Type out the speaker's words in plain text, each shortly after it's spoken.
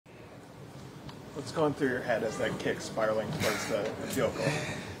What's going through your head as that kick spiraling towards the field goal?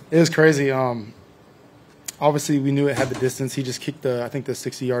 It was crazy. Obviously, we knew it had the distance. He just kicked I think the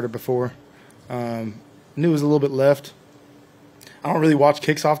 60-yarder before. Knew it was a little bit left. I don't really watch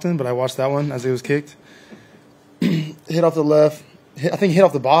kicks often, but I watched that one as it was kicked. Hit off the left. I think hit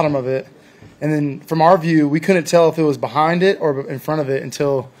off the bottom of it. And then from our view, we couldn't tell if it was behind it or in front of it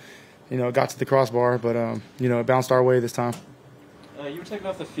until, it got to the crossbar. But, it bounced our way this time. You were taken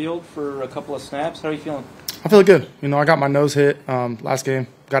off the field for a couple of snaps. How are you feeling? I feel good. I got my nose hit last game.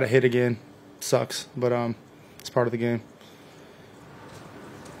 Got it hit again. Sucks, but it's part of the game.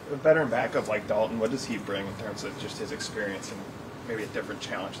 A veteran backup like Dalton, what does he bring in terms of just his experience and maybe a different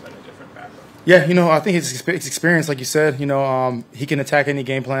challenge than a different backup? Yeah, I think his experience, like you said, he can attack any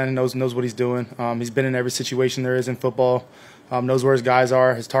game plan, knows what he's doing. He's been in every situation there is in football, knows where his guys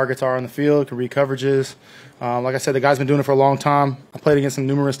are, his targets are on the field, can read coverages. Like I said, the guy's been doing it for a long time. I played against him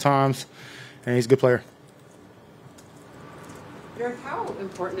numerous times, and he's a good player. Eric, how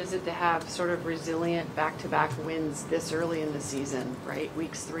important is it to have sort of resilient back-to-back wins this early in the season, right?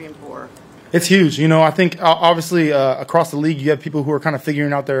 Weeks 3 and 4. It's huge. I think obviously across the league you have people who are kind of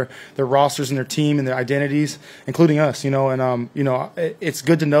figuring out their rosters and their team and their identities, including us. It's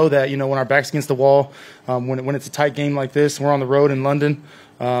good to know that when our back's against the wall, when it's a tight game like this, we're on the road in London,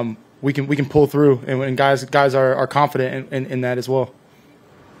 we can pull through, and guys are confident in that as well.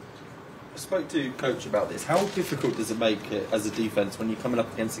 I spoke to Coach about this. How difficult does it make it as a defence when you're coming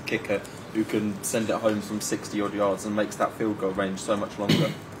up against a kicker who can send it home from 60-odd yards and makes that field goal range so much longer?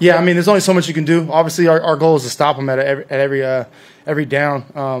 Yeah, there's only so much you can do. Obviously, our goal is to stop him at every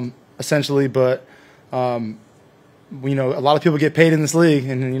down, essentially. But a lot of people get paid in this league,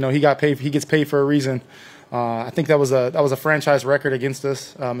 and he gets paid for a reason. I think that was a franchise record against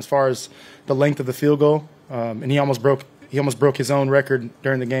us as far as the length of the field goal, and he almost broke his own record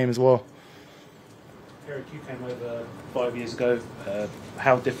during the game as well. Eric, you came over 5 years ago.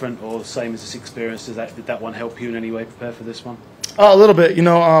 How different or same as this experience? Did that one help you in any way prepare for this one? A little bit.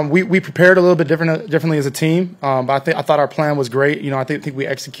 We prepared a little bit differently as a team. But I thought our plan was great. I think we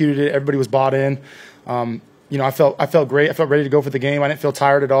executed it. Everybody was bought in. I felt great. I felt ready to go for the game. I didn't feel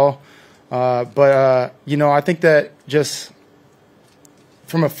tired at all. But I think that just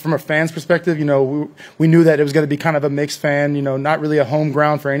from a fan's perspective, we knew that it was going to be kind of a mixed fan. Not really a home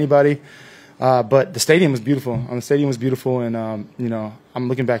ground for anybody. But the stadium was beautiful. The stadium was beautiful, and I'm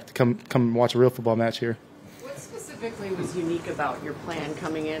looking back to come watch a real football match here. What specifically was unique about your plan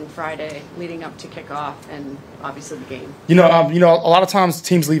coming in Friday, leading up to kickoff, and obviously the game? A lot of times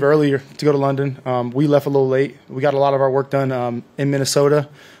teams leave earlier to go to London. We left a little late. We got a lot of our work done in Minnesota,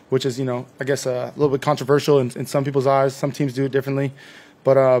 which is I guess a little bit controversial in some people's eyes. Some teams do it differently,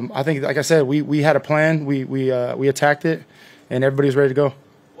 but I think, like I said, we had a plan. We attacked it, and everybody was ready to go.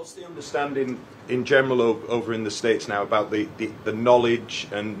 What's the understanding in general over in the States now about the knowledge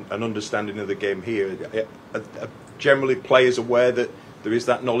and understanding of the game here? Are generally players aware that there is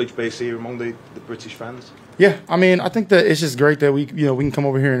that knowledge base here among the British fans? Yeah, I think that it's just great that we can come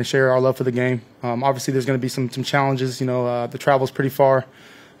over here and share our love for the game. Obviously, there's going to be some challenges. The travel's pretty far,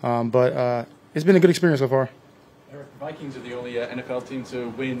 but it's been a good experience so far. Eric, the Vikings are the only NFL team to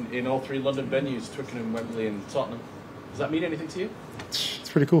win in all 3 London venues: Twickenham, Wembley, and Tottenham. Does that mean anything to you? It's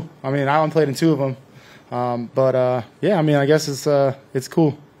pretty cool. I only played in 2 of them, but I guess it's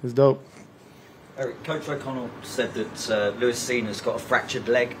cool. It's dope. Eric, Coach O'Connell said that Lewis Senior's got a fractured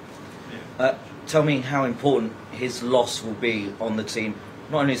leg. Tell me how important his loss will be on the team,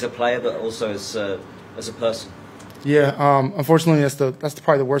 not only as a player but also as a person. Yeah, unfortunately, that's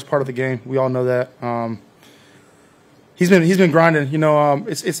probably the worst part of the game. We all know that. He's been grinding.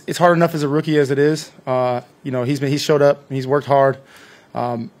 It's hard enough as a rookie as it is. He's showed up and he's worked hard.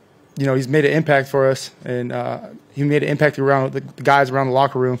 He's made an impact for us, and he made an impact around the guys around the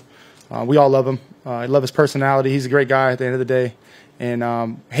locker room. We all love him. I love his personality. He's a great guy at the end of the day, and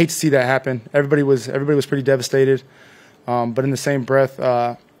hate to see that happen. Everybody was pretty devastated, but in the same breath,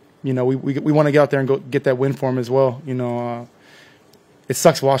 we want to get out there and go get that win for him as well. It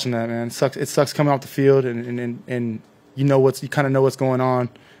sucks watching that, man. It sucks coming off the field and you kind of know what's going on.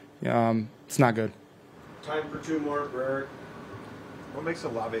 It's not good. Time for 2 more for Eric. What makes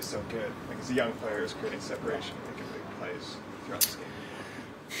Olave so good? As a young player, is creating separation, making big plays throughout this game.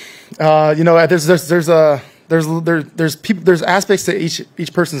 There's aspects to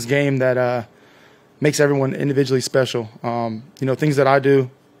each person's game that makes everyone individually special. Things that I do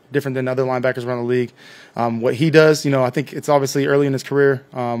different than other linebackers around the league. What he does, I think it's obviously early in his career.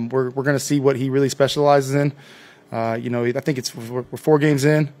 We're going to see what he really specializes in. I think we're 4 games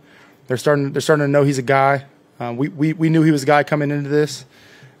in. They're starting to know he's a guy. We knew he was a guy coming into this.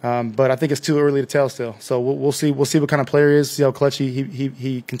 But I think it's too early to tell still. So we'll see. We'll see what kind of player he is. See how clutch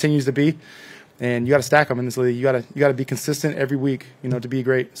he continues to be. And you got to stack him in this league. You got to be consistent every week, to be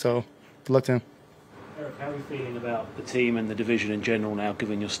great. So good luck to him. Eric, how are you feeling about the team and the division in general now,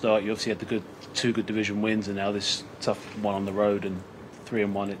 given your start? You obviously had the two good division wins, and now this tough one on the road and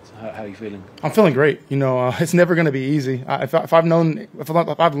 3-1. How are you feeling? I'm feeling great. It's never going to be easy. If I've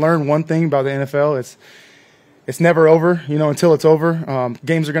learned one thing about the NFL, it's never over. Until it's over.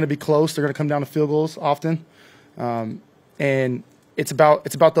 Games are going to be close. They're going to come down to field goals often, and it's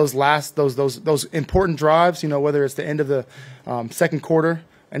about those important drives. Whether it's the end of the second quarter,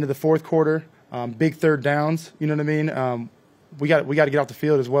 end of the fourth quarter, big third downs. You know what I mean? We got to get off the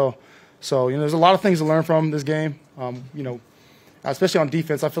field as well. So there's a lot of things to learn from this game. Especially on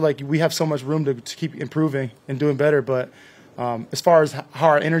defense, I feel like we have so much room to keep improving and doing better. But as far as how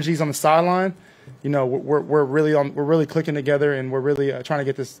our energy's on the sideline, we're really clicking together, and we're really trying to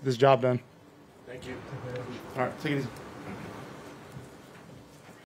get this job done. Thank you. All right, take it easy.